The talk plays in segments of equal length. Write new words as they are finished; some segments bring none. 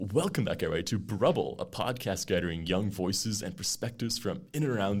Welcome back, everybody, to BRUBBLE, a podcast gathering young voices and perspectives from in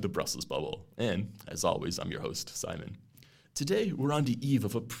and around the Brussels bubble. And, as always, I'm your host, Simon. Today, we're on the eve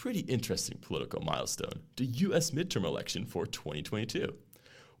of a pretty interesting political milestone, the US midterm election for 2022.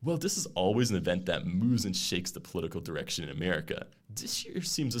 Well, this is always an event that moves and shakes the political direction in America. This year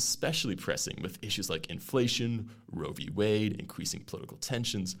seems especially pressing, with issues like inflation, Roe v. Wade, increasing political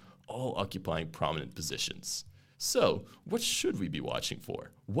tensions, all occupying prominent positions. So, what should we be watching for?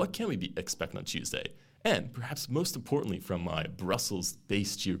 What can we expect on Tuesday? And perhaps most importantly, from my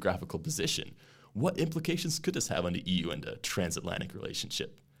Brussels-based geographical position, what implications could this have on the EU and the transatlantic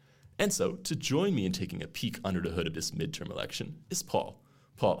relationship? And so, to join me in taking a peek under the hood of this midterm election is Paul.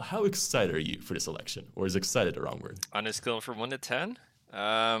 Paul, how excited are you for this election? Or is excited the wrong word? On a scale from 1 to 10?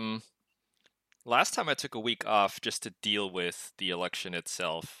 Last time I took a week off just to deal with the election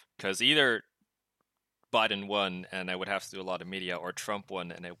itself, because either Biden won and I would have to do a lot of media, or Trump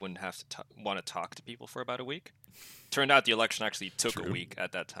won and I wouldn't have to want to talk to people for about a week. Turned out the election actually took a week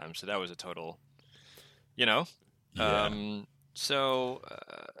at that time, so that was a total, Yeah.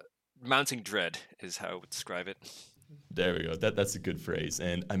 Mounting dread is how I would describe it. There we go. That's a good phrase.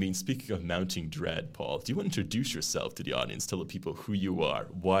 And I mean, speaking of mounting dread, Paul, do you want to introduce yourself to the audience? Tell the people who you are,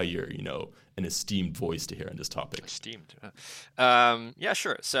 why you're, an esteemed voice to hear on this topic. Esteemed. Yeah,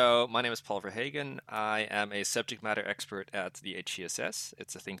 sure. So my name is Paul Verhagen. I am a subject matter expert at the HCSS.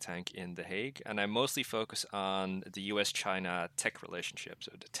 It's a think tank in The Hague. And I mostly focus on the US-China tech relationship,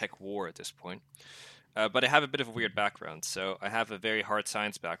 so the tech war at this point. But I have a bit of a weird background. So I have a very hard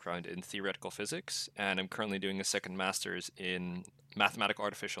science background in theoretical physics, and I'm currently doing a second master's in mathematical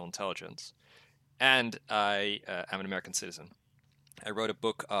artificial intelligence. And I am an American citizen. I wrote a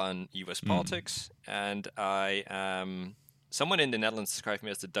book on US politics, and I am... Someone in the Netherlands described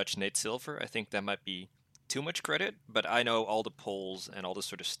me as the Dutch Nate Silver. I think that might be too much credit, but I know all the polls and all this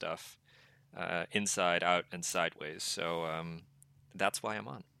sort of stuff inside, out, and sideways. So that's why I'm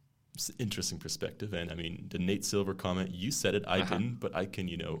on. It's an interesting perspective, and I mean, the Nate Silver comment, you said it, I didn't, but I can,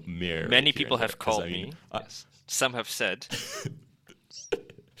 mirror. Many people have called me. Yes. Some have said.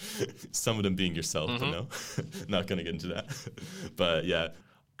 Some of them being yourself, but no, not going to get into that. But yeah,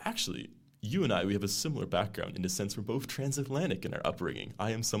 actually, you and I, we have a similar background in the sense we're both transatlantic in our upbringing.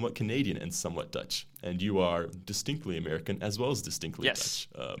 I am somewhat Canadian and somewhat Dutch, and you are distinctly American as well as distinctly Dutch.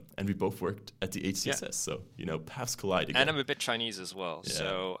 And we both worked at the HCSS, so, paths collide again. And I'm a bit Chinese as well,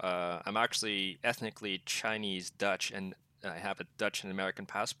 so I'm actually ethnically Chinese-Dutch, and I have a Dutch and American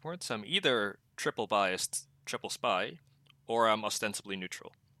passport, so I'm either triple biased, triple spy, or I'm ostensibly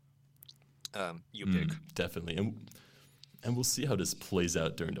neutral. You pick. Definitely. And we'll see how this plays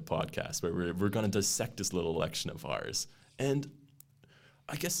out during the podcast, where we're going to dissect this little election of ours. And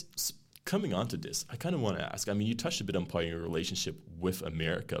I guess coming onto this, I kind of want to ask, I mean, you touched a bit on your relationship with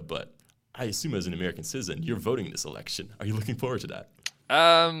America, but I assume as an American citizen, you're voting in this election. Are you looking forward to that?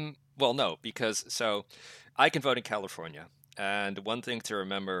 Well, no, because I can vote in California. And one thing to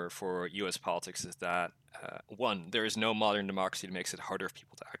remember for U.S. politics is that, one, there is no modern democracy that makes it harder for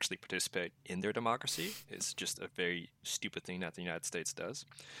people to actually participate in their democracy. It's just a very stupid thing that the United States does.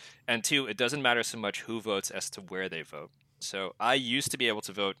 And two, it doesn't matter so much who votes as to where they vote. So I used to be able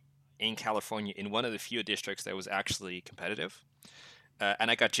to vote in California in one of the few districts that was actually competitive. And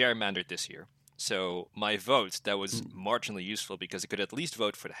I got gerrymandered this year. So my vote, that was marginally useful because I could at least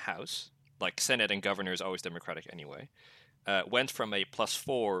vote for the House. Like Senate and governor is always Democratic anyway. Went from a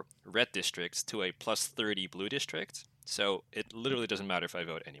 +4 red district to a +30 blue district. So it literally doesn't matter if I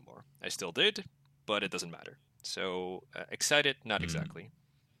vote anymore. I still did, but it doesn't matter. So excited, not exactly.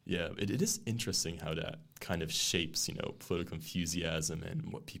 Yeah, it is interesting how that kind of shapes, political enthusiasm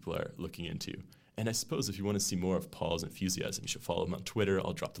and what people are looking into. And I suppose if you want to see more of Paul's enthusiasm, you should follow him on Twitter.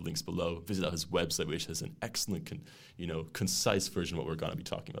 I'll drop the links below. Visit out his website, which has an excellent, concise version of what we're going to be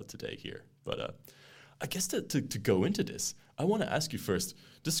talking about today here. But I guess to go into this, I want to ask you first,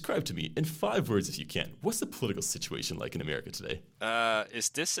 describe to me, in 5 words if you can, what's the political situation like in America today? Is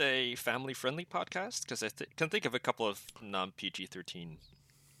this a family-friendly podcast? Because I can think of a couple of non-PG-13.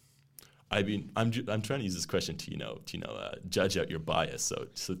 I mean, I'm trying to use this question to judge out your bias.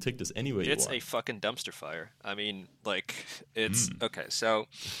 So take this any way you want. It's a fucking dumpster fire. I mean, it's okay. So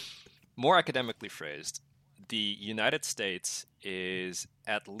more academically phrased, the United States is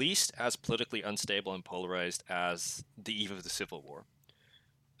at least as politically unstable and polarized as the eve of the Civil War.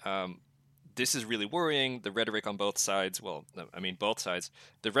 This is really worrying. The rhetoric on both sides, both sides,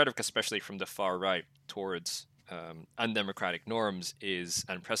 the rhetoric especially from the far right towards undemocratic norms is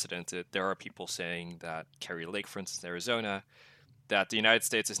unprecedented. There are people saying that, Kerry Lake, for instance, Arizona, that the United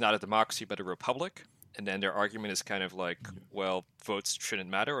States is not a democracy but a republic. And then their argument is kind of like, well, votes shouldn't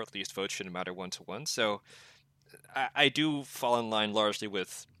matter, or at least votes shouldn't matter one to one. So I do fall in line largely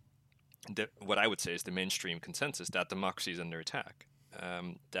with what I would say is the mainstream consensus that democracy is under attack,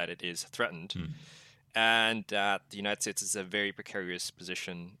 that it is threatened, and that the United States is a very precarious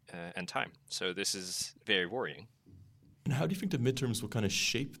position and time. So this is very worrying. And how do you think the midterms will kind of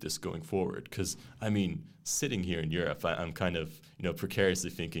shape this going forward? Because, I mean, sitting here in Europe, I'm kind of, precariously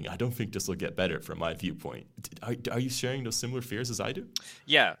thinking, I don't think this will get better from my viewpoint. Are you sharing those similar fears as I do?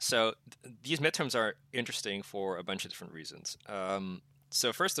 Yeah, so these midterms are interesting for a bunch of different reasons.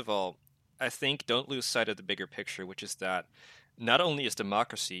 So first of all, I think don't lose sight of the bigger picture, which is that not only is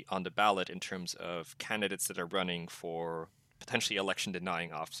democracy on the ballot in terms of candidates that are running for potentially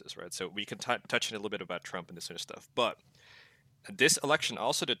election-denying offices, right? So we can touch on a little bit about Trump and this sort of stuff, but this election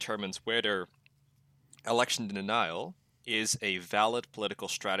also determines whether election denial is a valid political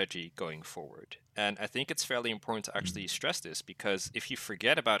strategy going forward. And I think it's fairly important to actually stress this, because if you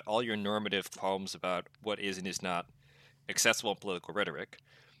forget about all your normative qualms about what is and is not accessible in political rhetoric,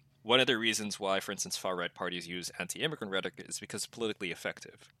 one of the reasons why, for instance, far-right parties use anti-immigrant rhetoric is because it's politically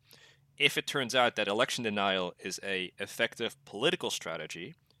effective. If it turns out that election denial is an effective political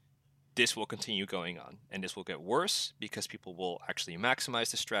strategy, this will continue going on, and this will get worse because people will actually maximize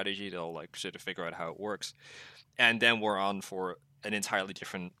the strategy. They'll sort of figure out how it works, and then we're on for an entirely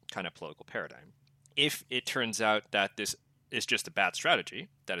different kind of political paradigm. If it turns out that this is just a bad strategy,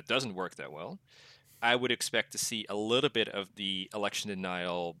 that it doesn't work that well, I would expect to see a little bit of the election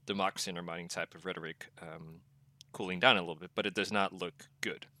denial, democracy undermining type of rhetoric cooling down a little bit, but it does not look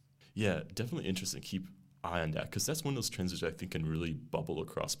good. Yeah, definitely interesting. Keep eye on that, because that's one of those trends that I think can really bubble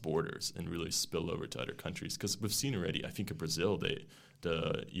across borders and really spill over to other countries. Because we've seen already, I think in Brazil, the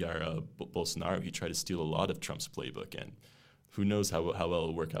Jair Bolsonaro, he tried to steal a lot of Trump's playbook, and who knows how well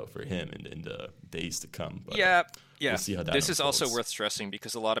it'll work out for him in the days to come. But yeah. We'll see how that This unfolds. is also worth stressing,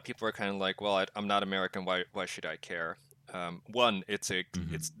 because a lot of people are kind of like, well, I'm not American. Why should I care? One, it's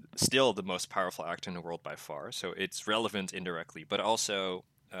still the most powerful actor in the world by far, so it's relevant indirectly. But also,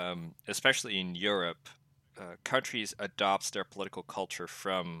 especially in Europe, countries adopt their political culture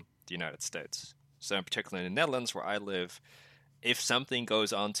from the United States. So in particular in the Netherlands, where I live, if something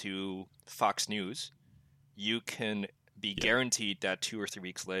goes on to Fox News, you can be guaranteed that 2 or 3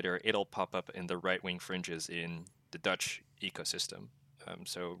 weeks later, it'll pop up in the right-wing fringes in the Dutch ecosystem.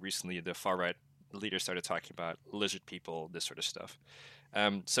 So recently, the far-right leaders started talking about lizard people, this sort of stuff.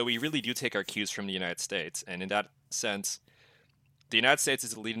 So we really do take our cues from the United States. And in that sense, the United States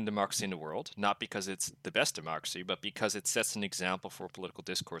is the leading democracy in the world, not because it's the best democracy, but because it sets an example for political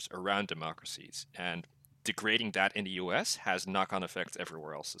discourse around democracies. And degrading that in the US has knock-on effects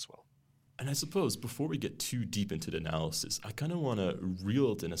everywhere else as well. And I suppose before we get too deep into the analysis, I kind of want to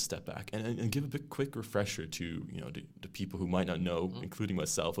reel it in a step back and give a quick refresher to the people who might not know, including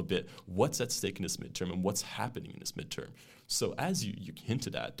myself, a bit what's at stake in this midterm and what's happening in this midterm. So as you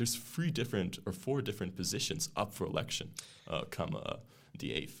hinted at, there's 4 different positions up for election come the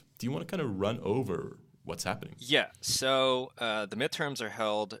 8th. Do you want to kind of run over what's happening? Yeah, so the midterms are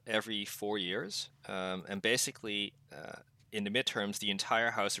held every 4 years, and basically in the midterms, the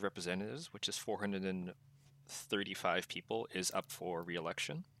entire House of Representatives, which is 435 people, is up for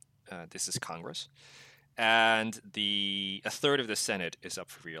re-election. This is Congress. And a third of the Senate is up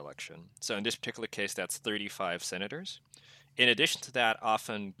for re-election. So in this particular case, that's 35 senators. In addition to that,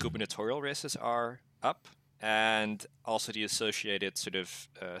 often gubernatorial races are up, and also the associated sort of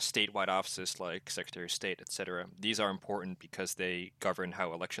statewide offices like Secretary of State, etc. These are important because they govern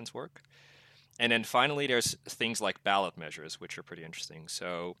how elections work. And then finally, there's things like ballot measures, which are pretty interesting.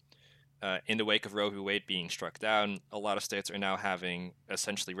 So in the wake of Roe v. Wade being struck down, a lot of states are now having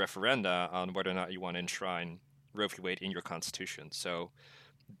essentially referenda on whether or not you want to enshrine Roe v. Wade in your constitution. So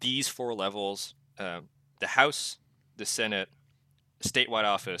these 4 levels, the House, the Senate, statewide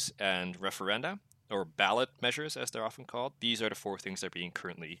office, and referenda, or ballot measures as they're often called, these are the 4 things that are being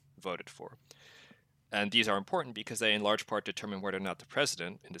currently voted for. And these are important because they in large part determine whether or not the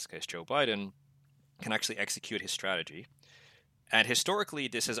president, in this case Joe Biden, can actually execute his strategy. And historically,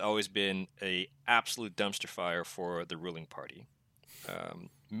 this has always been an absolute dumpster fire for the ruling party.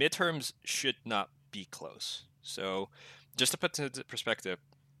 Midterms should not be close. So just to put it into perspective,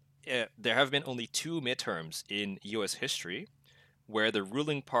 there have been only 2 midterms in U.S. history where the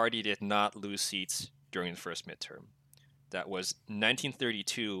ruling party did not lose seats during the first midterm. That was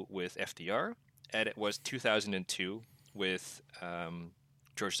 1932 with FDR, and it was 2002 with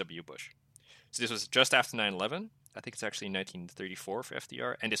George W. Bush. So this was just after 9/11. I think it's actually 1934 for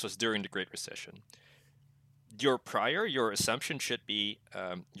FDR, and this was during the Great Recession. your assumption should be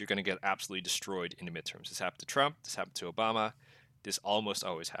you're going to get absolutely destroyed in the midterms. This happened to Trump. This happened to Obama. This almost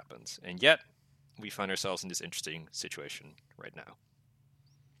always happens. And yet, we find ourselves in this interesting situation right now.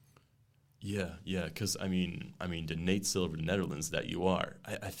 Yeah, because I mean, the Nate Silver Netherlands that you are,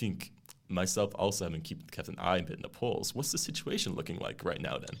 I think myself also having kept an eye on the polls. What's the situation looking like right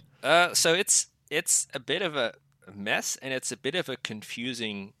now then? So it's a bit of a mess, and it's a bit of a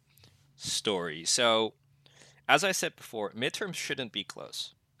confusing story. So, as I said before, midterms shouldn't be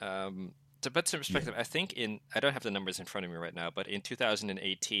close. To put some perspective, I think I don't have the numbers in front of me right now, but in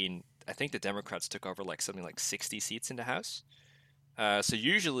 2018, I think the Democrats took over something like 60 seats in the House. So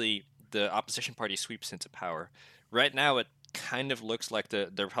usually the opposition party sweeps into power. Right now, it kind of looks like the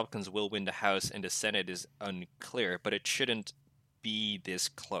Republicans will win the House and the Senate is unclear, but it shouldn't be this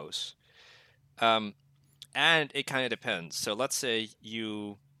close. And it kind of depends. So let's say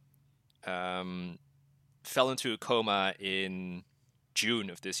you fell into a coma in June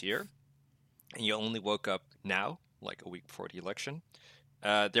of this year, and you only woke up now, like a week before the election.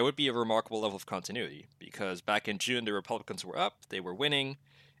 There would be a remarkable level of continuity, because back in June, the Republicans were up, they were winning.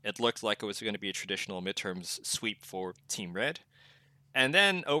 It looked like it was going to be a traditional midterms sweep for Team Red. And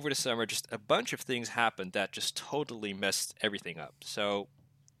then over the summer, just a bunch of things happened that just totally messed everything up. So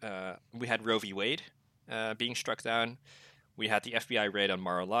we had Roe v. Wade being struck down. We had the FBI raid on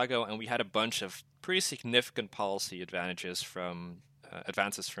Mar-a-Lago, and we had a bunch of pretty significant policy advances from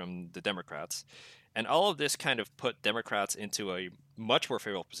the Democrats. And all of this kind of put Democrats into a much more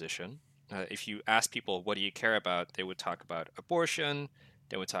favorable position. If you ask people, what do you care about? They would talk about abortion.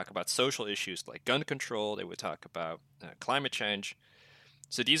 They would talk about social issues like gun control. They would talk about climate change.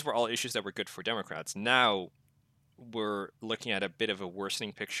 So these were all issues that were good for Democrats. Now we're looking at a bit of a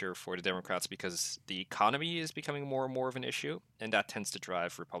worsening picture for the Democrats because the economy is becoming more and more of an issue, and that tends to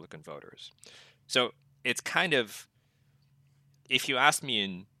drive Republican voters. So it's kind of, if you asked me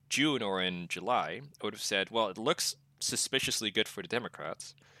in June or in July, I would have said, well, it looks suspiciously good for the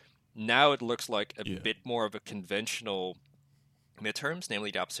Democrats. Now it looks like a bit more of a conventional midterms,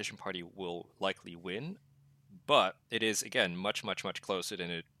 namely the opposition party will likely win. But it is, again, much, much, much closer than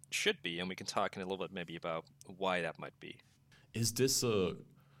it should be, and we can talk in a little bit maybe about why that might be. Is this a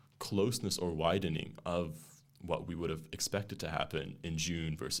closeness or widening of what we would have expected to happen in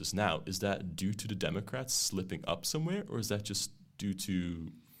June versus now? Is that due to the Democrats slipping up somewhere, or is that just due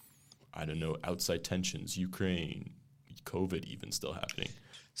to, I don't know, outside tensions, Ukraine, COVID even still happening?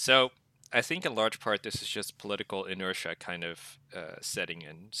 So I think in large part this is just political inertia kind of setting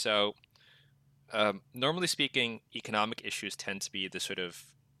in. So normally speaking, economic issues tend to be the sort of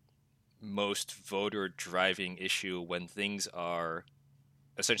most voter driving issue when things are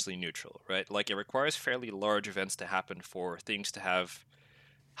essentially neutral, right? Like it requires fairly large events to happen for things to have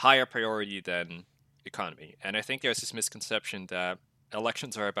higher priority than economy. And I think there's this misconception that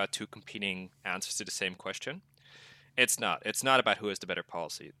elections are about two competing answers to the same question. It's not. It's not about who has the better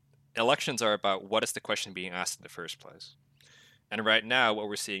policy. Elections are about what is the question being asked in the first place. And right now, what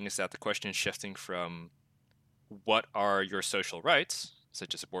we're seeing is that the question is shifting from what are your social rights,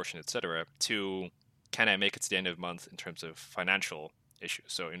 such as abortion, etc., to can I make it to the end of the month in terms of financial issues,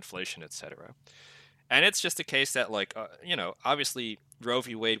 so inflation, etc. And it's just a case that, obviously Roe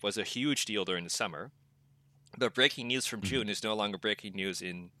v. Wade was a huge deal during the summer, but breaking news from June is no longer breaking news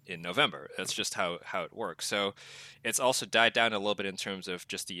in November. That's just how it works. So it's also died down a little bit in terms of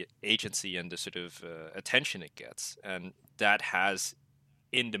just the agency and the sort of attention it gets. And that has,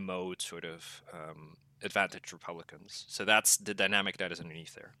 in the mode, sort of advantaged Republicans. So that's the dynamic that is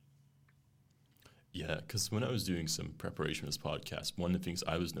underneath there. Yeah, because when I was doing some preparation for this podcast, one of the things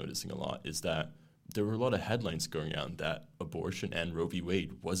I was noticing a lot is that there were a lot of headlines going around that abortion and Roe v.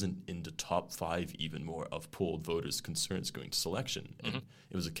 Wade wasn't in the top 5 even more of polled voters' concerns going to selection. And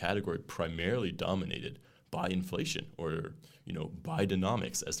it was a category primarily dominated by inflation or,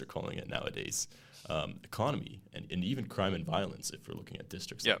 Bidenomics, as they're calling it nowadays, economy, and even crime and violence if we're looking at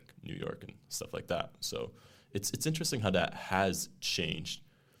districts like New York and stuff like that. So it's interesting how that has changed.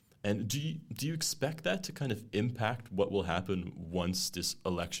 And do you expect that to kind of impact what will happen once this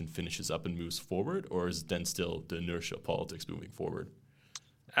election finishes up and moves forward, or is then still the inertia of politics moving forward?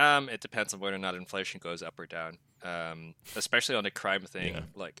 It depends on whether or not inflation goes up or down, especially on the crime thing. Yeah.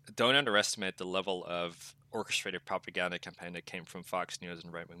 Like, don't underestimate the level of orchestrated propaganda campaign that came from Fox News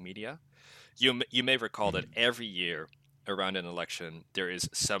and right-wing media. You may recall that every year around an election, there is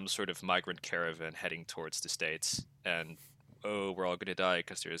some sort of migrant caravan heading towards the States, and we're all going to die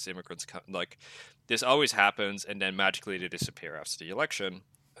because there's immigrants coming. Like, this always happens, and then magically they disappear after the election.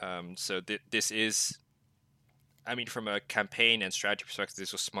 So this is, from a campaign and strategy perspective,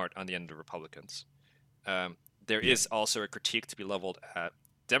 this was smart on the end of the Republicans. there is also a critique to be leveled at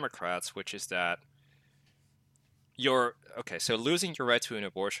Democrats, which is that so losing your right to an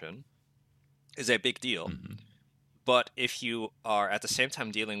abortion is a big deal. Mm-hmm. But if you are at the same time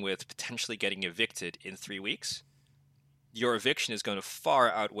dealing with potentially getting evicted in 3 weeks, your eviction is going to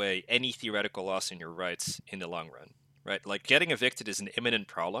far outweigh any theoretical loss in your rights in the long run, right? Like getting evicted is an imminent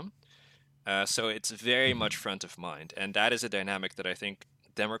problem. So it's very much front of mind. And that is a dynamic that I think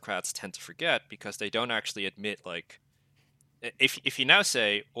Democrats tend to forget because they don't actually admit, like, if you now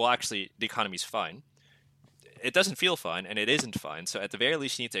say, well, actually, the economy's fine, it doesn't feel fine, and it isn't fine. So at the very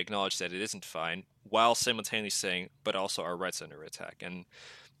least, you need to acknowledge that it isn't fine, while simultaneously saying, but also our rights are under attack. And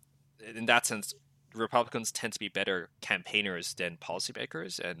in that sense, Republicans tend to be better campaigners than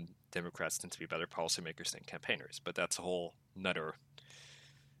policymakers, and Democrats tend to be better policymakers than campaigners. But that's a whole nother,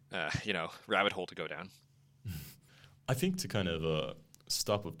 rabbit hole to go down. I think to kind of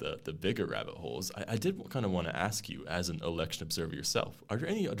stop with the bigger rabbit holes, I did kind of want to ask you, as an election observer yourself, are there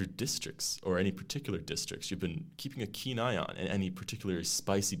any other districts or any particular districts you've been keeping a keen eye on, and any particularly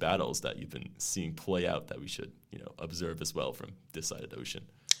spicy battles that you've been seeing play out that we should observe as well from this side of the ocean?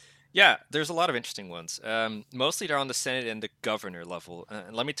 Yeah, there's a lot of interesting ones. Mostly they're on the Senate and the governor level.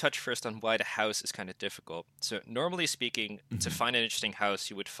 Let me touch first on why the House is kind of difficult. So normally speaking, to find an interesting House,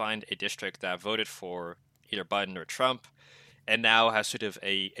 you would find a district that voted for either Biden or Trump, and now has sort of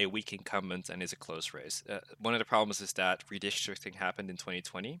a weak incumbent and is a close race. One of the problems is that redistricting happened in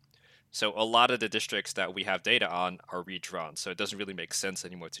 2020. So a lot of the districts that we have data on are redrawn. So it doesn't really make sense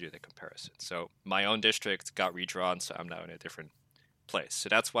anymore to do the comparison. So my own district got redrawn, so I'm now in a different place. So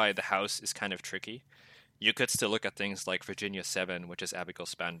that's why the House is kind of tricky. You could still look at things like Virginia 7, which is Abigail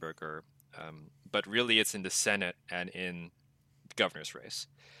Spanberger, but really it's in the Senate and in the governor's race.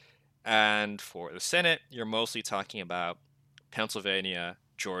 And for the Senate, you're mostly talking about Pennsylvania,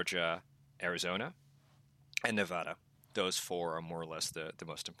 Georgia, Arizona, and Nevada. Those four are more or less the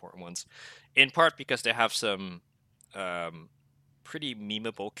most important ones, in part because they have some pretty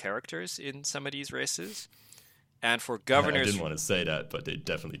memeable characters in some of these races. And for governors... I didn't want to say that, but they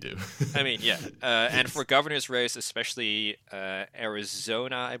definitely do. I mean, yeah. And for governor's race, especially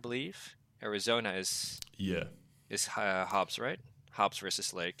Arizona, I believe. Arizona is Hobbs, right? Hobbs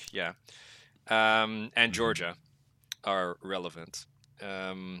versus Lake, yeah. And Georgia are relevant.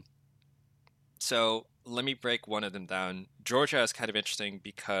 So let me break one of them down. Georgia is kind of interesting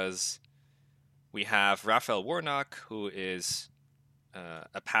because we have Raphael Warnock, who is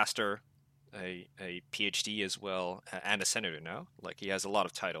a pastor, a PhD as well, and a senator now. Like, he has a lot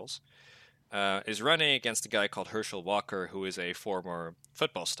of titles. Is running against a guy called Herschel Walker, who is a former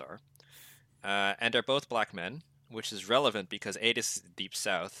football star. And they're both black men, which is relevant because A, this is the Deep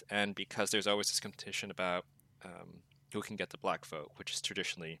South, and because there's always this competition about who can get the black vote, which is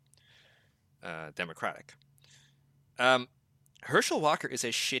traditionally Democratic. Herschel Walker is a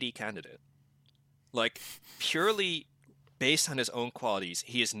shitty candidate. Like, purely based on his own qualities,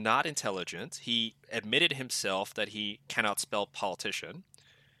 he is not intelligent. He admitted himself that he cannot spell politician.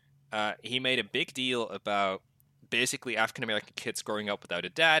 He made a big deal about basically African-American kids growing up without a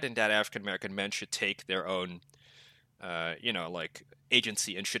dad, and that African-American men should take their own,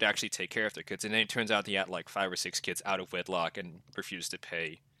 agency and should actually take care of their kids. And then it turns out he had like 5 or 6 kids out of wedlock and refused to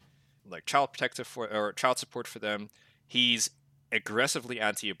pay like child support for them. He's aggressively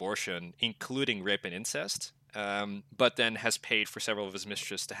anti-abortion, including rape and incest, but then has paid for several of his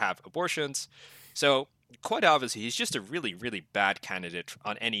mistresses to have abortions. So quite obviously, he's just a really, really bad candidate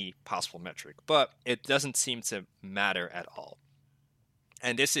on any possible metric, but it doesn't seem to matter at all.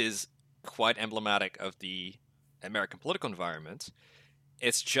 And this is quite emblematic of the American political environment.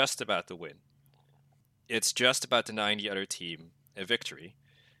 It's just about the win. It's just about denying the other team a victory.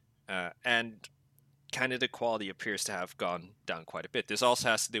 And candidate quality appears to have gone down quite a bit. This also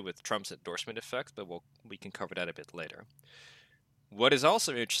has to do with Trump's endorsement effect, but we can cover that a bit later. What is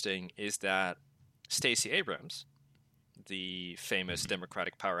also interesting is that Stacey Abrams, the famous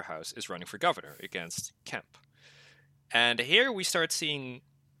Democratic powerhouse, is running for governor against Kemp. And here we start seeing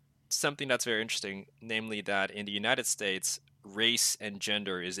something that's very interesting, namely that in the United States, race and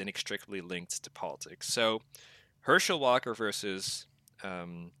gender is inextricably linked to politics. So Herschel Walker versus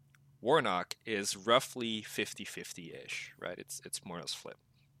Warnock is roughly 50-50-ish, right? It's more or less flip.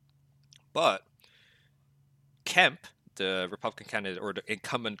 But Kemp, the Republican candidate or the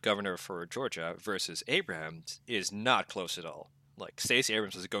incumbent governor for Georgia, versus Abrams is not close at all. Like, Stacey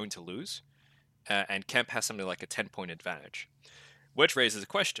Abrams is going to lose, and Kemp has something like a 10-point advantage, which raises a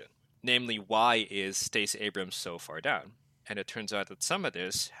question. Namely, why is Stacey Abrams so far down? And it turns out that some of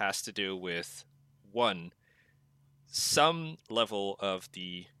this has to do with, one, some level of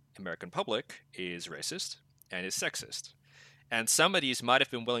the American public is racist, and is sexist. And some of these might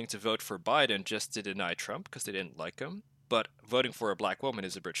have been willing to vote for Biden just to deny Trump because they didn't like him, but voting for a black woman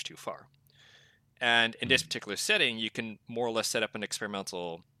is a bridge too far. And in this particular setting, you can more or less set up an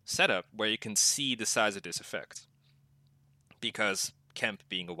experimental setup where you can see the size of this effect. Because Kemp,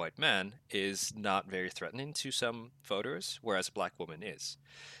 being a white man, is not very threatening to some voters, whereas a black woman is.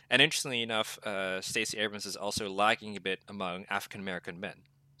 And interestingly enough, Stacey Abrams is also lagging a bit among African-American men.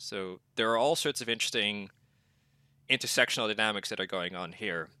 So there are all sorts of interesting intersectional dynamics that are going on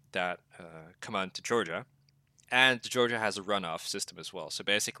here that come on to Georgia. And Georgia has a runoff system as well. So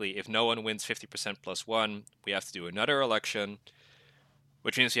basically, if no one wins 50% plus one, we have to do another election,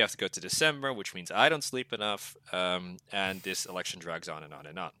 which means we have to go to December, which means I don't sleep enough, and this election drags on and on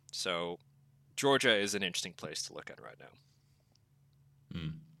and on. So Georgia is an interesting place to look at right now.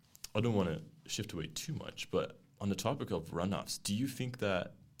 I don't want to shift away too much, but on the topic of runoffs, do you think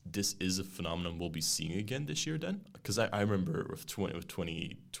that this is a phenomenon we'll be seeing again this year then? Because I remember with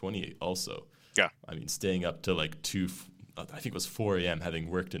 2020 also. Yeah. I mean, staying up to like I think it was 4 a.m. having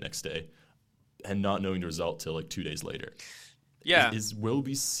work the next day and not knowing the result till like 2 days later. Yeah. Will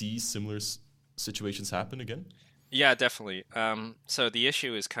we see similar situations happen again? Yeah, definitely. So the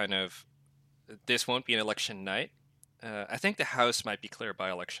issue is kind of, this won't be an election night. I think the House might be clear by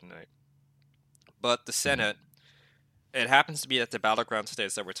election night. But the Senate, it happens to be that the battleground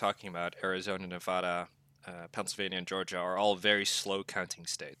states that we're talking about, Arizona, Nevada, Pennsylvania, and Georgia, are all very slow counting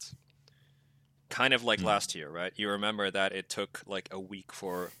states. Kind of like last year, right? You remember that it took like a week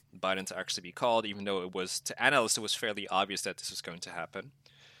for Biden to actually be called, even though it was, to analysts, it was fairly obvious that this was going to happen.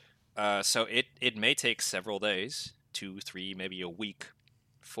 So it may take several days, 2, 3, maybe a week,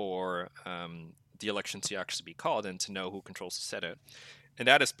 for the election to actually be called and to know who controls the Senate. And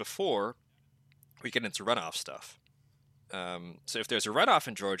that is before we get into runoff stuff. So if there's a runoff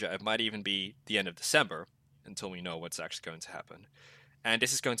in Georgia, it might even be the end of December until we know what's actually going to happen. And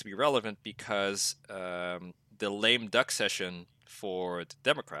this is going to be relevant because the lame duck session for the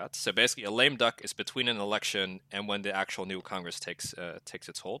Democrats, so basically a lame duck is between an election and when the actual new Congress takes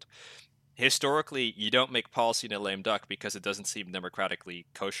its hold. Historically, you don't make policy in a lame duck because it doesn't seem democratically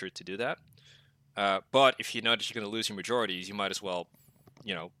kosher to do that. But if you know that you're going to lose your majorities, you might as well,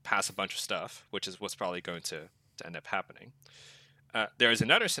 pass a bunch of stuff, which is what's probably going to end up happening. There is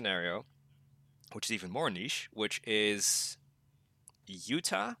another scenario, which is even more niche, which is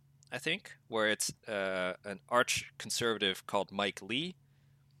Utah, I think, where it's an arch conservative called Mike Lee,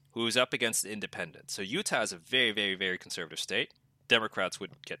 who's up against the independent. So Utah is a very, very, very conservative state. Democrats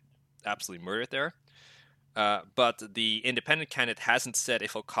would get absolutely murdered there. But the independent candidate hasn't said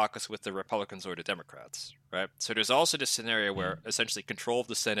if he'll caucus with the Republicans or the Democrats, right? So there's also this scenario where essentially control of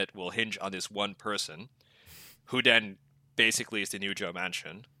the Senate will hinge on this one person, who then basically is the new Joe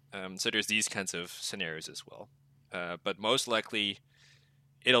Manchin. So there's these kinds of scenarios as well. But most likely,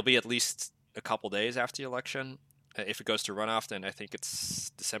 it'll be at least a couple days after the election. If it goes to runoff, then I think it's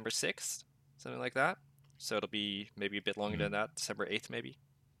December 6th, something like that. So it'll be maybe a bit longer than that, December 8th maybe.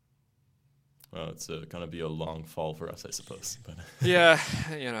 Well, it's going to be a long fall for us, I suppose. But yeah.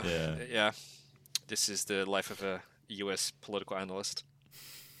 This is the life of a U.S. political analyst.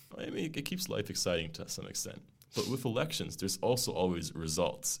 I mean, it keeps life exciting to some extent. But with elections, there's also always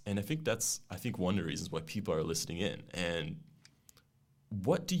results. And I think that's one of the reasons why people are listening in. And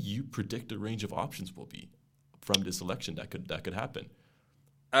what do you predict the range of options will be from this election that could happen?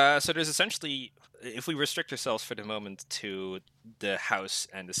 So there's essentially, if we restrict ourselves for the moment to the House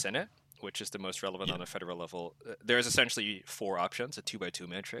and the Senate, which is the most relevant on a federal level, there's essentially 4 options, a 2x2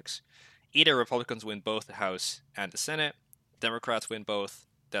 matrix. Either Republicans win both the House and the Senate, Democrats win both.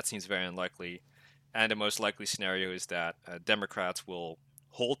 That seems very unlikely. And the most likely scenario is that Democrats will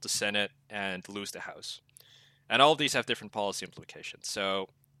hold the Senate and lose the House. And all of these have different policy implications. So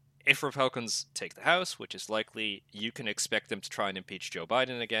if Republicans take the House, which is likely, you can expect them to try and impeach Joe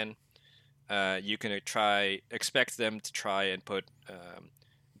Biden again. You can expect them to try and put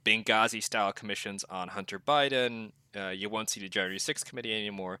Benghazi-style commissions on Hunter Biden. You won't see the January 6th committee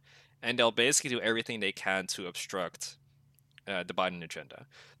anymore. And they'll basically do everything they can to obstruct the Biden agenda.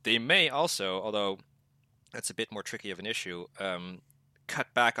 They may also, although that's a bit more tricky of an issue,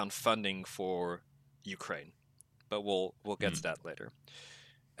 cut back on funding for Ukraine. But we'll get to that later.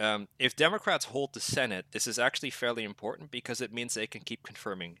 If Democrats hold the Senate, this is actually fairly important because it means they can keep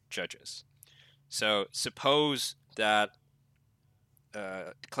confirming judges. So suppose that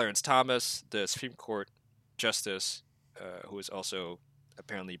Clarence Thomas, the Supreme Court justice, who is also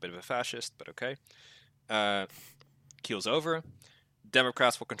apparently a bit of a fascist, but okay, keels over.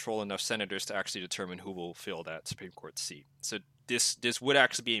 Democrats will control enough senators to actually determine who will fill that Supreme Court seat. So this would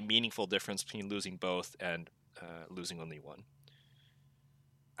actually be a meaningful difference between losing both and losing only one.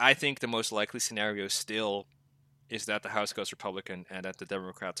 I think the most likely scenario still is that the House goes Republican and that the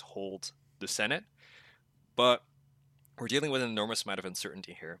Democrats hold the Senate. But we're dealing with an enormous amount of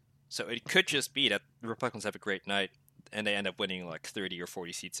uncertainty here. So it could just be that the Republicans have a great night and they end up winning like 30 or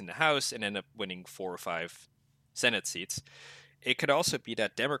 40 seats in the House and end up winning 4 or 5 Senate seats. It could also be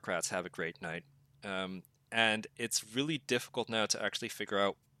that Democrats have a great night. And it's really difficult now to actually figure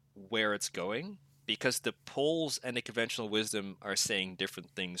out where it's going because the polls and the conventional wisdom are saying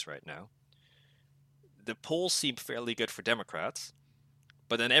different things right now. The polls seem fairly good for Democrats,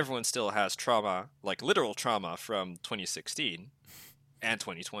 but then everyone still has trauma, like literal trauma from 2016 and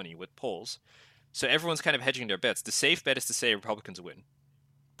 2020 with polls. So everyone's kind of hedging their bets. The safe bet is to say Republicans win.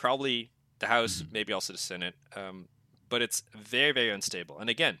 Probably the House, maybe also the Senate. But it's very, very unstable. And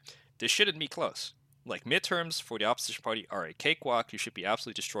again, this shouldn't be close. Like midterms for the opposition party are a cakewalk. You should be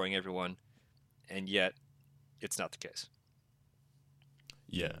absolutely destroying everyone. And yet, it's not the case.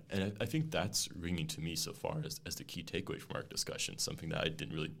 Yeah, and I think that's ringing to me so far as the key takeaway from our discussion, something that I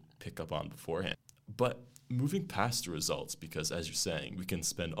didn't really pick up on beforehand. But moving past the results, because as you're saying, we can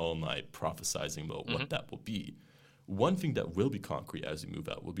spend all night prophesizing about what that will be. One thing that will be concrete as we move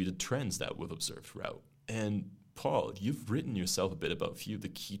out will be the trends that we'll observe throughout. And Paul, you've written yourself a bit about a few of the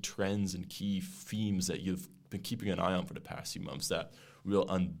key trends and key themes that you've been keeping an eye on for the past few months that will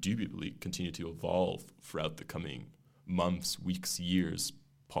undoubtedly continue to evolve throughout the coming months, weeks, years,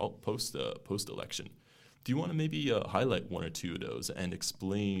 post-election. Do you want to maybe highlight one or two of those and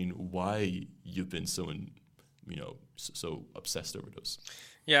explain why you've been so obsessed over those?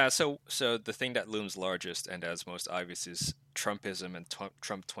 Yeah, so the thing that looms largest and as most obvious is Trumpism and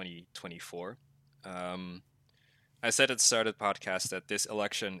Trump 2024. I said at the start of the podcast that this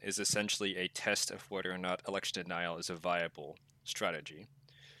election is essentially a test of whether or not election denial is a viable strategy.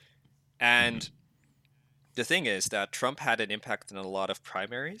 And the thing is that Trump had an impact in a lot of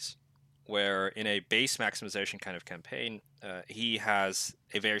primaries, where in a base maximization kind of campaign, he has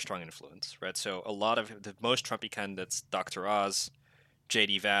a very strong influence, right? So a lot of the most Trumpy candidates, Dr. Oz,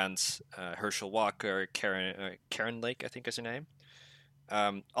 J.D. Vance, Herschel Walker, Karen Lake, I think is her name,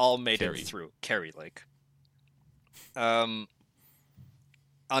 all made it through. Carrie Lake. On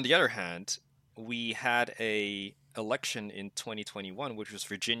the other hand, we had a election in 2021, which was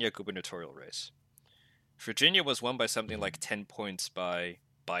Virginia gubernatorial race. Virginia was won by something like 10 points by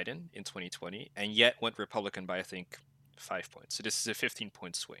Biden in 2020, and yet went Republican by, I think, 5 points. So this is a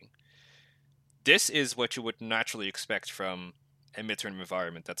 15-point swing. This is what you would naturally expect from a midterm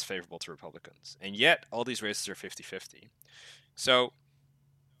environment that's favorable to Republicans. And yet, all these races are 50-50. So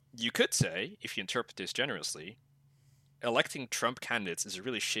you could say, if you interpret this generously, electing Trump candidates is a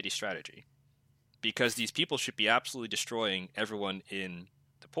really shitty strategy because these people should be absolutely destroying everyone in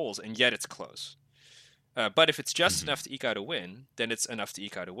the polls, and yet it's close. But if it's just enough to eke out a win, then it's enough to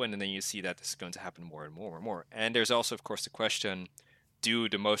eke out a win, and then you see that this is going to happen more and more and more. And there's also, of course, the question, do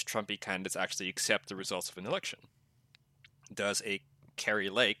the most Trumpy candidates actually accept the results of an election? Does a Carrie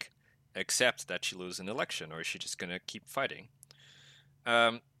Lake accept that she loses an election, or is she just going to keep fighting?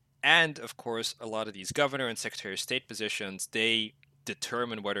 And, of course, a lot of these governor and secretary of state positions, they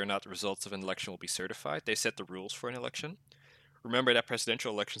determine whether or not the results of an election will be certified. They set the rules for an election. Remember that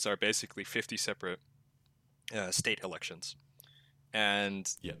presidential elections are basically 50 separate state elections.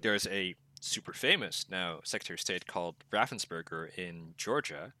 And there's a super famous now Secretary of State called Raffensperger in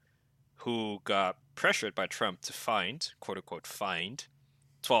Georgia who got pressured by Trump to find, quote-unquote, find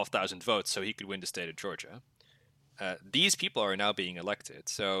 12,000 votes so he could win the state of Georgia. These people are now being elected,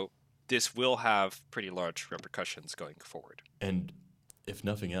 so this will have pretty large repercussions going forward. And if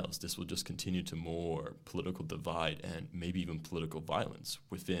nothing else, this will just continue to more political divide and maybe even political violence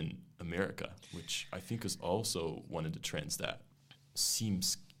within America, which I think is also one of the trends that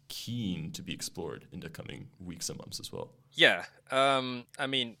seems keen to be explored in the coming weeks and months as well. Yeah. I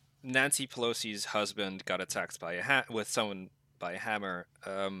mean, Nancy Pelosi's husband got attacked by a hammer.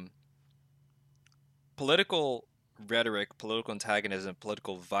 Political rhetoric, political antagonism,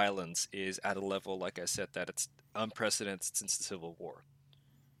 political violence is at a level, like I said, that it's unprecedented since the Civil War.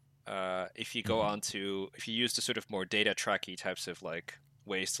 If you go on to, if you use the sort of more data tracky types of like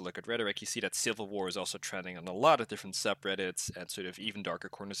ways to look at rhetoric, you see that Civil War is also trending on a lot of different subreddits and sort of even darker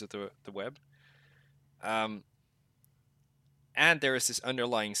corners of the web. And there is this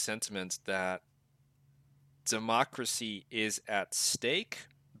underlying sentiment that democracy is at stake,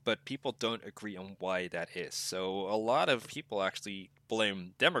 but people don't agree on why that is. So a lot of people actually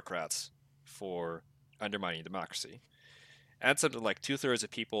blame Democrats for undermining democracy. And something like 2/3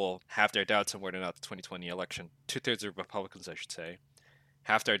 of people have their doubts on whether or not the 2020 election, 2/3 of Republicans, I should say,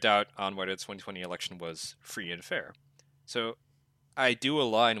 have their doubt on whether the 2020 election was free and fair. So I do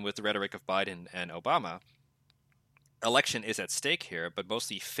align with the rhetoric of Biden and Obama. Election is at stake here, but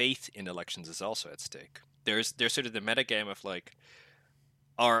mostly faith in elections is also at stake. There's sort of the metagame of like,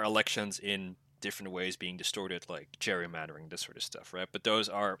 are elections in different ways being distorted, like gerrymandering, this sort of stuff, right? But those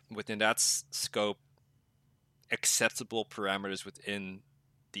are within that scope acceptable parameters within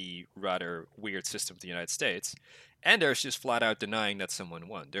the rather weird system of the United States. And there's just flat out denying that someone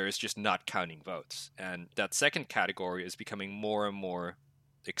won. There is just not counting votes. And that second category is becoming more and more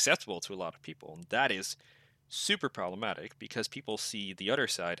acceptable to a lot of people. And that is super problematic because people see the other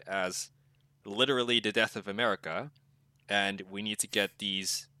side as literally the death of America, and we need to get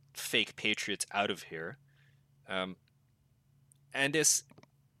these fake patriots out of here. And this,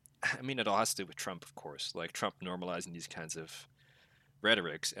 I mean, it all has to do with Trump, of course, like Trump normalizing these kinds of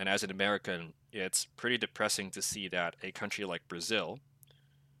rhetorics. And as an American, it's pretty depressing to see that a country like Brazil,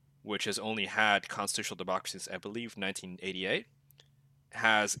 which has only had constitutional democracy since, I believe, 1988,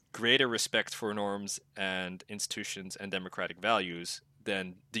 has greater respect for norms and institutions and democratic values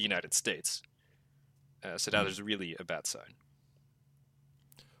than the United States. So that is really a bad sign.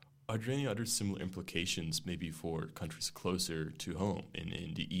 Are there any other similar implications, maybe for countries closer to home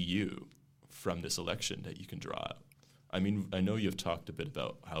in the EU, from this election that you can draw out? I mean, I know you've talked a bit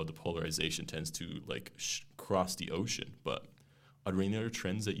about how the polarization tends to like cross the ocean, but are there any other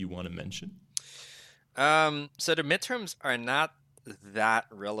trends that you want to mention? So the midterms are not that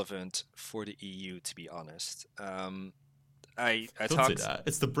relevant for the EU, to be honest. I Don't say that.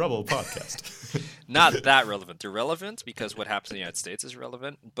 It's the BRUBBLE podcast. Not that relevant. They're relevant because what happens in the United States is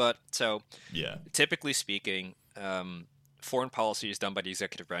relevant. But so, yeah. Typically speaking, foreign policy is done by the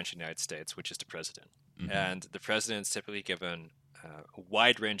executive branch of the United States, which is the president. Mm-hmm. And the president is typically given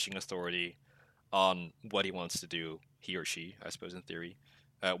wide-ranging authority on what he wants to do, he or she, I suppose in theory,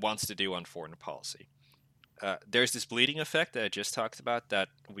 wants to do on foreign policy. There's this bleeding effect that I just talked about, that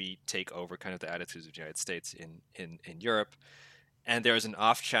we take over kind of the attitudes of the United States in Europe. And there's an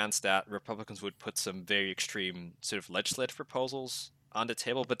off chance that Republicans would put some very extreme sort of legislative proposals on the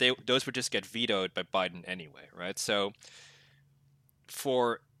table, but those would just get vetoed by Biden anyway, right? So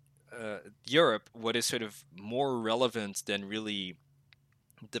for Europe, what is sort of more relevant than really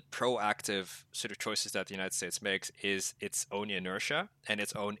the proactive sort of choices that the United States makes is its own inertia and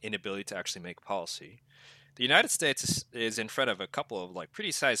its own inability to actually make policy. The United States is in front of a couple of like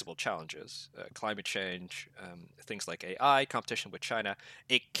pretty sizable challenges: climate change, things like AI, competition with China.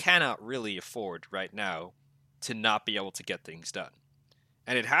 It cannot really afford right now to not be able to get things done,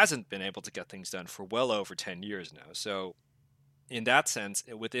 and it hasn't been able to get things done for well over 10 years now. So, in that sense,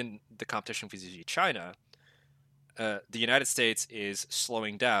 within the competition vis-a-vis China, the United States is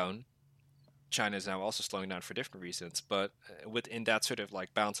slowing down. China is now also slowing down for different reasons, but within that sort of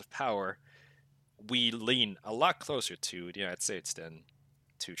like balance of power, we lean a lot closer to the United States than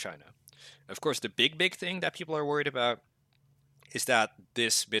to China. Of course, the big thing that people are worried about is that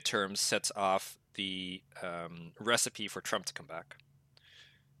this midterm sets off the recipe for Trump to come back.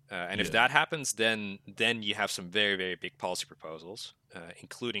 And if that happens, then you have some very, very big policy proposals,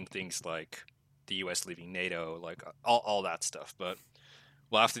 including things like the U.S. leaving NATO, like all that stuff. But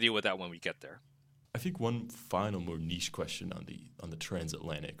we'll have to deal with that when we get there. I think one final, more niche question on the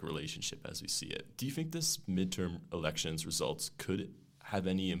transatlantic relationship as we see it. Do you think this midterm elections results could have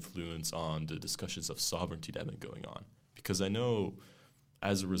any influence on the discussions of sovereignty that have been going on? Because I know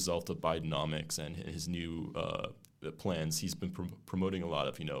as a result of Bidenomics and his new plans, he's been promoting a lot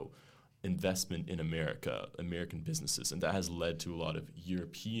of, investment in America, American businesses, and that has led to a lot of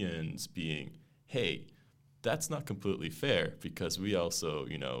Europeans being, hey, that's not completely fair because we also,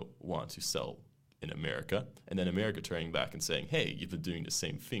 want to sell in America, and then America turning back and saying, hey, you've been doing the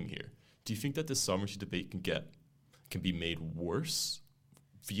same thing here. Do you think that this sovereignty debate can be made worse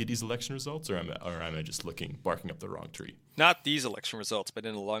via these election results, or am I just barking up the wrong tree? Not these election results, but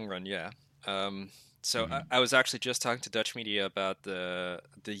in the long run, yeah. I was actually just talking to Dutch media about the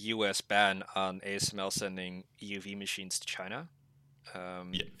U.S. ban on ASML sending EUV machines to China.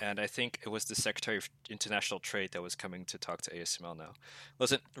 And I think it was the Secretary of International Trade that was coming to talk to ASML now.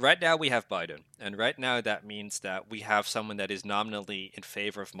 Listen, right now we have Biden, and right now that means that we have someone that is nominally in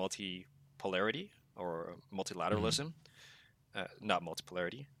favor of multipolarity or multilateralism, not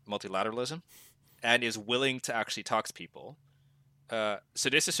multipolarity, multilateralism, and is willing to actually talk to people. So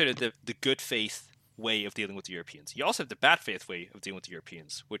this is sort of the good faith way of dealing with the Europeans. You also have the bad faith way of dealing with the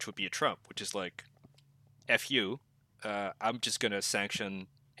Europeans, which would be a Trump, which is like, F you. I'm just going to sanction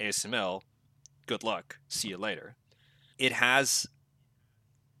ASML. Good luck. See you later. It has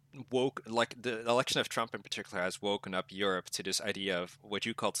the election of Trump in particular has woken up Europe to this idea of what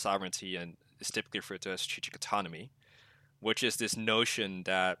you called sovereignty and is typically referred to as strategic autonomy, which is this notion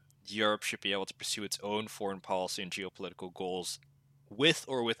that Europe should be able to pursue its own foreign policy and geopolitical goals with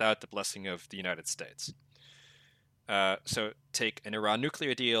or without the blessing of the United States. So take an Iran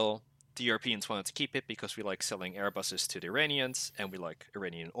nuclear deal. The Europeans wanted to keep it because we like selling Airbuses to the Iranians and we like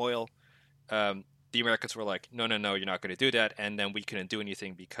Iranian oil. The Americans were like, no, you're not going to do that. And then we couldn't do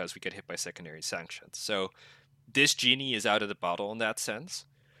anything because we get hit by secondary sanctions. So this genie is out of the bottle in that sense.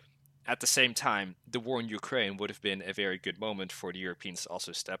 At the same time, the war in Ukraine would have been a very good moment for the Europeans to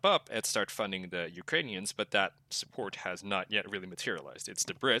also step up and start funding the Ukrainians, but that support has not yet really materialized. It's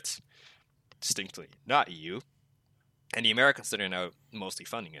the Brits, distinctly not EU, and the Americans that are now mostly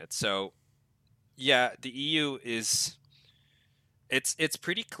funding it. So, yeah, the EU is... It's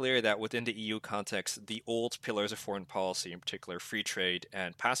pretty clear that within the EU context, the old pillars of foreign policy, in particular free trade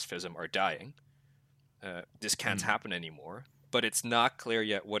and pacifism, are dying. This can't happen anymore. But it's not clear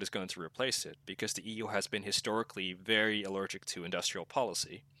yet what is going to replace it, because the EU has been historically very allergic to industrial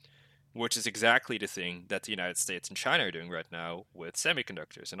policy, which is exactly the thing that the United States and China are doing right now with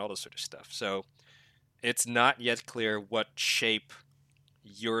semiconductors and all this sort of stuff. So it's not yet clear what shape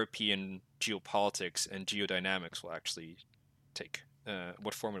European geopolitics and geodynamics will actually take,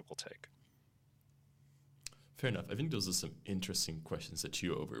 what form it will take. Fair enough. I think those are some interesting questions that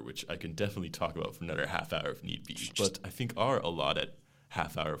you over, which I can definitely talk about for another half hour if need be. But I think our allotted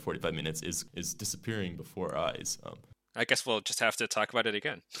half hour, 45 minutes is disappearing before our eyes. I guess we'll just have to talk about it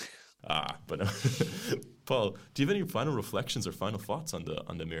again. But Paul, do you have any final reflections or final thoughts on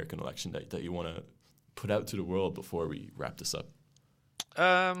the American election that you want to put out to the world before we wrap this up?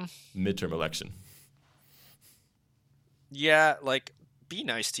 Midterm election. Yeah, be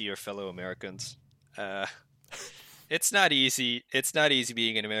nice to your fellow Americans. It's not easy. It's not easy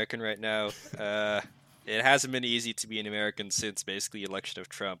being an American right now. It hasn't been easy to be an American since basically the election of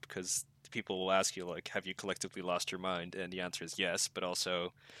Trump, because people will ask you, have you collectively lost your mind? And the answer is yes, but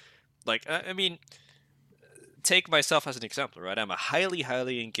also, take myself as an example, right? I'm a highly,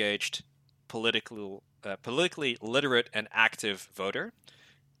 highly engaged, politically literate and active voter.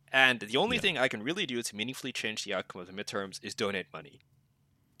 And the only thing I can really do to meaningfully change the outcome of the midterms is donate money.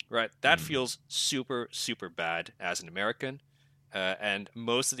 Right, that feels super, super bad as an American, and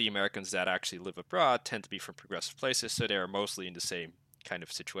most of the Americans that actually live abroad tend to be from progressive places, so they are mostly in the same kind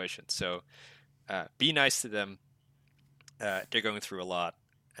of situation. So be nice to them. They're going through a lot,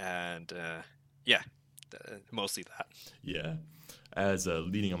 and mostly that. Yeah. As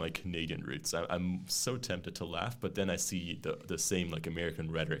leaning on my Canadian roots, I'm so tempted to laugh, but then I see the same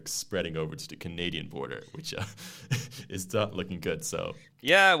American rhetoric spreading over to the Canadian border, which is not looking good. So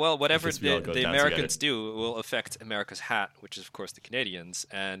yeah, well, whatever the Americans do will affect America's hat, which is of course the Canadians.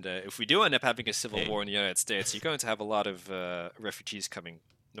 And if we do end up having a civil war in the United States, you're going to have a lot of refugees coming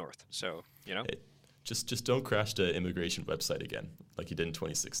north. So Hey, just don't crash the immigration website again, like you did in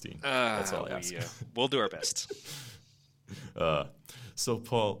 2016. That's all I ask. We'll do our best. So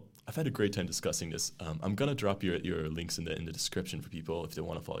Paul, I've had a great time discussing this. I'm gonna drop your links in the description for people if they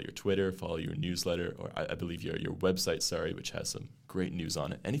want to follow your Twitter, follow your newsletter, or I believe your website, which has some great news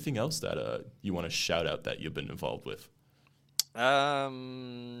on it. Anything else that you want to shout out that you've been involved with? Not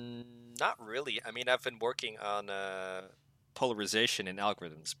really. I mean, I've been working on polarization in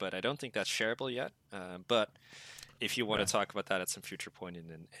algorithms, but I don't think that's shareable yet. But if you want to talk about that at some future point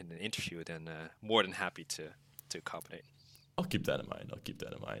in an interview, then more than happy to accommodate. I'll keep that in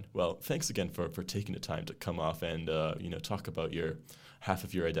mind. Well, thanks again for taking the time to come off and talk about your half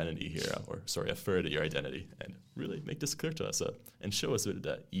of your identity here, a third of your identity, and really make this clear to us and show us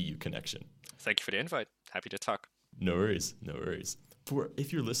that EU connection. Thank you for the invite. Happy to talk. No worries.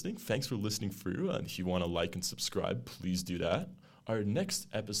 If you're listening, thanks for listening through. And if you want to like and subscribe, please do that. Our next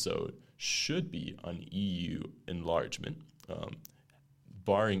episode should be on EU enlargement.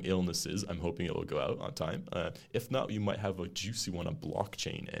 Barring illnesses, I'm hoping it will go out on time. If not, you might have a juicy one on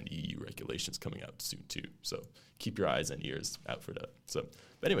blockchain and EU regulations coming out soon too. So keep your eyes and ears out for that. But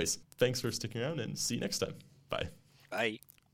anyways, thanks for sticking around and see you next time. Bye. Bye.